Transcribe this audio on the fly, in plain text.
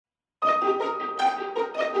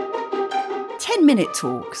10-Minute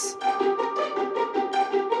Talks,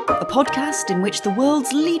 a podcast in which the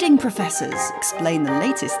world's leading professors explain the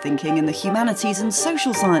latest thinking in the humanities and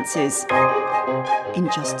social sciences in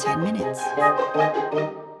just 10 minutes.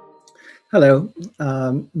 Hello,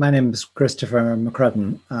 my name is Christopher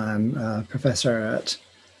McCrudden. I'm a professor at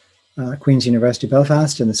Queen's University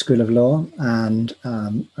Belfast in the School of Law and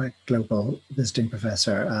a global visiting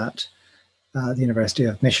professor at the University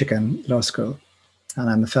of Michigan Law School, and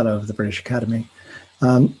I'm a fellow of the British Academy.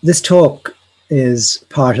 This talk is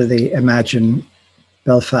part of the Imagine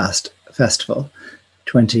Belfast Festival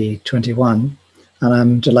 2021, and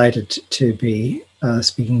I'm delighted to be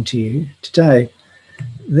speaking to you today.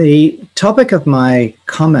 The topic of my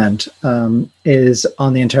comment is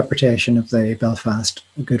on the interpretation of the Belfast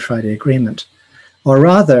Good Friday Agreement, or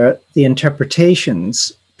rather the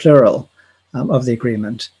interpretations, plural, of the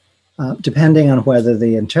agreement, depending on whether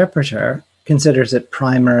the interpreter considers it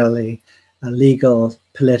primarily a legal,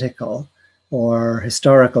 political, or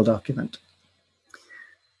historical document.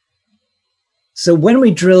 So when we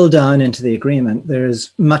drill down into the agreement, there's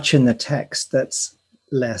much in the text that's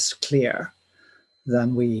less clear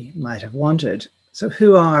than we might have wanted. So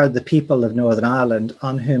who are the people of Northern Ireland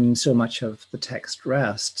on whom so much of the text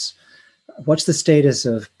rests? What's the status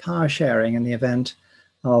of power sharing in the event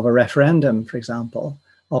of a referendum, for example,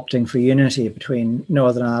 opting for unity between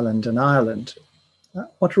Northern Ireland and Ireland?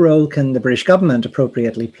 What role can the British government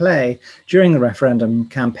appropriately play during the referendum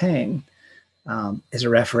campaign? Is a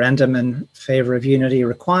referendum in favour of unity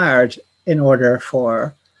required in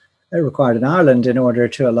Ireland in order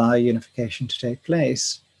to allow unification to take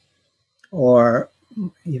place? Or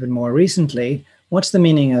even more recently, what's the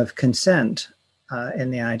meaning of consent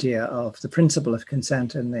in the idea of the principle of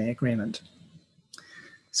consent in the agreement?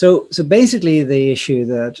 So basically the issue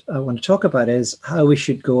that I want to talk about is how we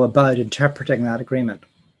should go about interpreting that agreement.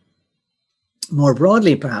 More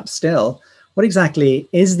broadly, perhaps still, what exactly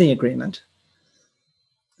is the agreement?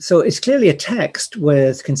 So it's clearly a text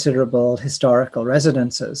with considerable historical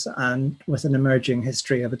resonances and with an emerging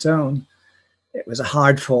history of its own. It was a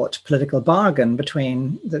hard-fought political bargain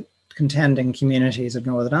between the contending communities of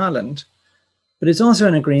Northern Ireland, but it's also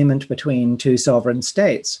an agreement between two sovereign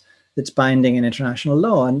states that's binding in international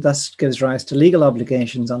law and thus gives rise to legal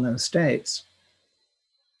obligations on those states.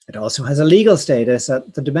 It also has a legal status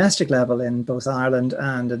at the domestic level in both Ireland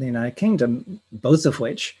and in the United Kingdom, both of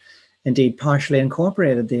which indeed partially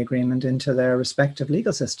incorporated the agreement into their respective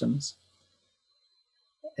legal systems.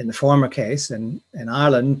 In the former case, in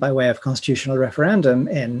Ireland, by way of constitutional referendum,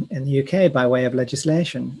 in the UK, by way of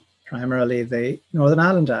legislation, primarily the Northern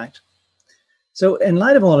Ireland Act. So in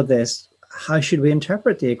light of all of this, how should we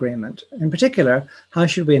interpret the agreement? In particular, how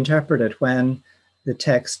should we interpret it when the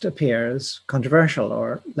text appears controversial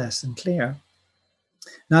or less than clear?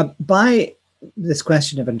 Now, by this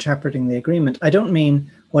question of interpreting the agreement, I don't mean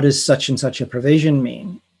what does such and such a provision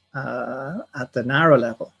mean at the narrow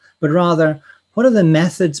level, but rather what are the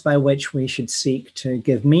methods by which we should seek to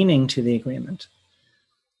give meaning to the agreement?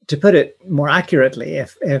 To put it more accurately,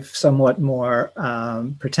 if somewhat more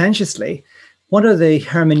pretentiously, what are the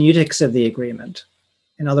hermeneutics of the agreement?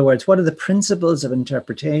 In other words, what are the principles of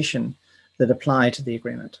interpretation that apply to the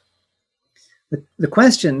agreement? The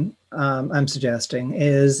question I'm suggesting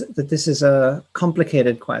is that this is a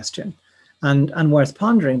complicated question and worth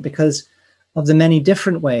pondering because of the many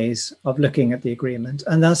different ways of looking at the agreement,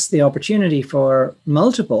 and thus the opportunity for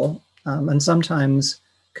multiple and sometimes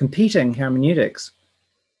competing hermeneutics.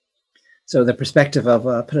 So the perspective of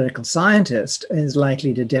a political scientist is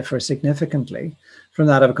likely to differ significantly from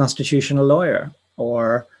that of a constitutional lawyer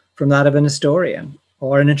or from that of an historian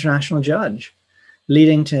or an international judge,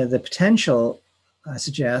 leading to the potential, I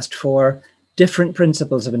suggest, for different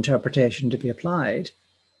principles of interpretation to be applied,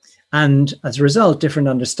 and as a result, different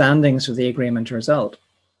understandings of the agreement result.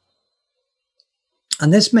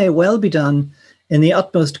 And this may well be done in the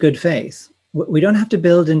utmost good faith. We don't have to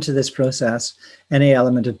build into this process any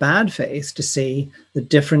element of bad faith to see that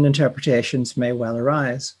different interpretations may well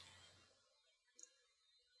arise.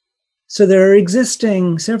 So there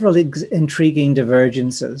are several intriguing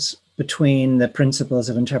divergences between the principles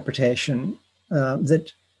of interpretation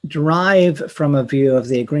that derive from a view of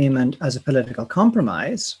the agreement as a political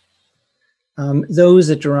compromise, those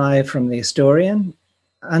that derive from the historian,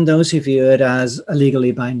 and those who view it as a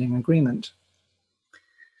legally binding agreement.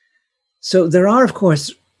 So there are, of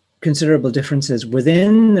course, considerable differences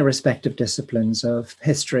within the respective disciplines of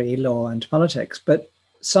history, law, and politics, but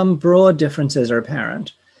some broad differences are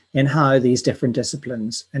apparent in how these different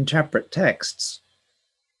disciplines interpret texts.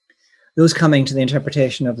 Those coming to the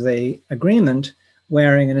interpretation of the agreement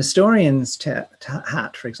wearing an historian's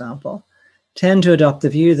hat, for example, tend to adopt the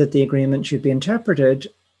view that the agreement should be interpreted,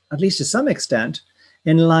 at least to some extent,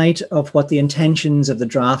 in light of what the intentions of the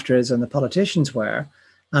drafters and the politicians were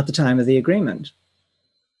at the time of the agreement.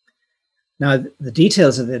 Now, the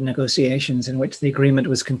details of the negotiations in which the agreement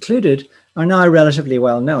was concluded are now relatively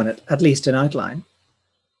well known, at least in outline.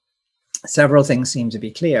 Several things seem to be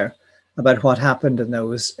clear about what happened in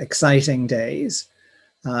those exciting days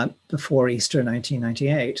before Easter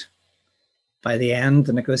 1998. By the end,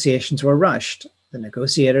 the negotiations were rushed. The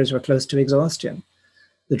negotiators were close to exhaustion.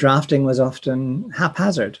 The drafting was often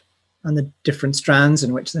haphazard, and the different strands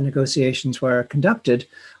in which the negotiations were conducted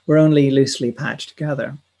were only loosely patched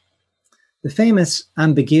together. The famous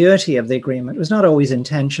ambiguity of the agreement was not always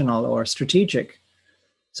intentional or strategic.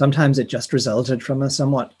 Sometimes it just resulted from a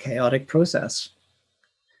somewhat chaotic process.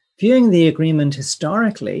 Viewing the agreement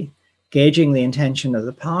historically, gauging the intention of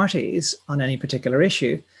the parties on any particular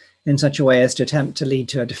issue in such a way as to attempt to lead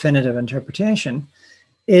to a definitive interpretation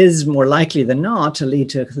is more likely than not to lead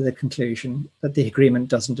to the conclusion that the agreement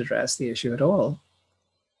doesn't address the issue at all.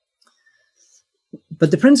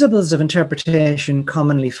 But the principles of interpretation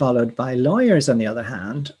commonly followed by lawyers, on the other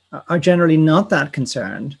hand, are generally not that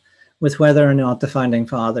concerned with whether or not the founding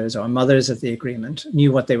fathers or mothers of the agreement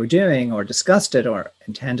knew what they were doing or discussed it or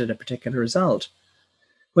intended a particular result.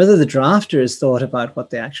 Whether the drafters thought about what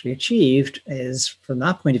they actually achieved is, from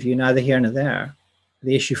that point of view, neither here nor there.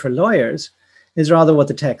 The issue for lawyers is rather what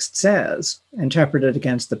the text says, interpreted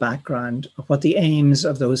against the background of what the aims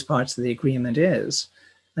of those parts of the agreement is,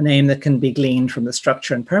 an aim that can be gleaned from the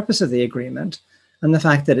structure and purpose of the agreement and the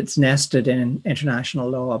fact that it's nested in international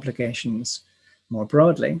law obligations more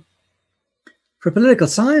broadly. For political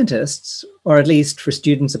scientists, or at least for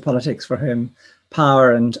students of politics for whom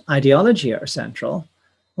power and ideology are central,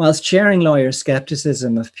 whilst sharing lawyers'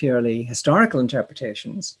 skepticism of purely historical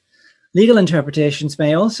interpretations, legal interpretations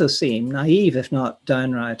may also seem naive, if not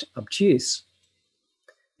downright obtuse.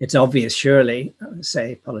 It's obvious, surely,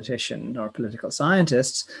 say politicians or political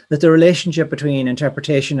scientists, that the relationship between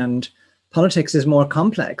interpretation and politics is more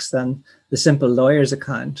complex than the simple lawyer's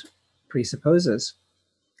account presupposes.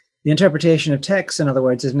 The interpretation of texts, in other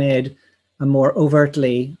words, is made a more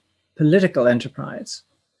overtly political enterprise.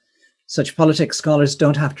 Such politics scholars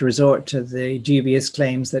don't have to resort to the dubious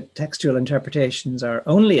claims that textual interpretations are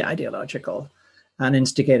only ideological and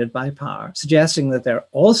instigated by power, suggesting that they're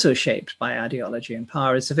also shaped by ideology, and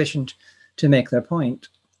power is sufficient to make their point.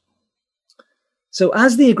 So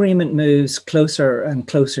as the agreement moves closer and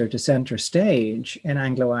closer to centre stage in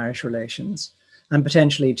Anglo-Irish relations, and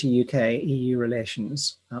potentially to UK-EU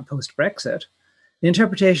relations post-Brexit, the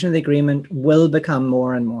interpretation of the agreement will become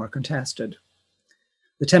more and more contested.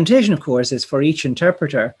 The temptation, of course, is for each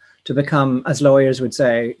interpreter to become, as lawyers would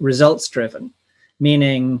say, results-driven,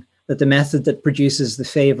 meaning that the method that produces the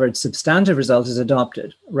favoured substantive result is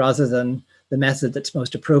adopted, rather than the method that's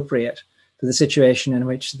most appropriate for the situation in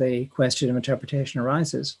which the question of interpretation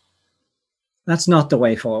arises. That's not the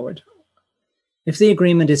way forward. If the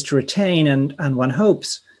agreement is to retain and one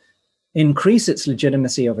hopes, increase its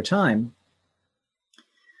legitimacy over time,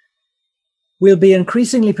 we'll be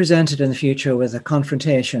increasingly presented in the future with a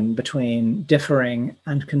confrontation between differing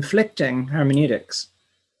and conflicting hermeneutics,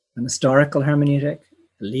 an historical hermeneutic,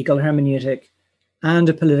 a legal hermeneutic, and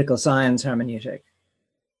a political science hermeneutic.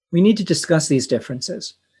 We need to discuss these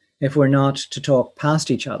differences if we're not to talk past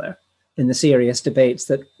each other in the serious debates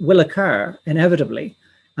that will occur inevitably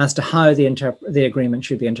as to how the agreement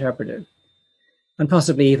should be interpreted, and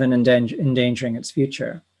possibly even endangering its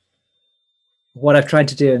future. What I've tried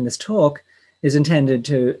to do in this talk is intended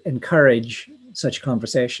to encourage such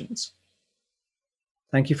conversations.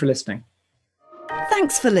 Thank you for listening.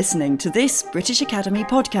 Thanks for listening to this British Academy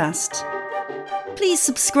podcast. Please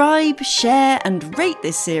subscribe, share, and rate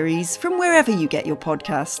this series from wherever you get your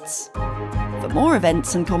podcasts. For more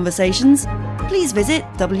events and conversations, please visit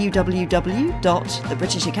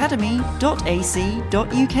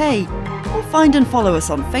www.thebritishacademy.ac.uk or find and follow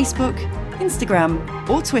us on Facebook, Instagram,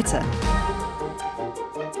 or Twitter.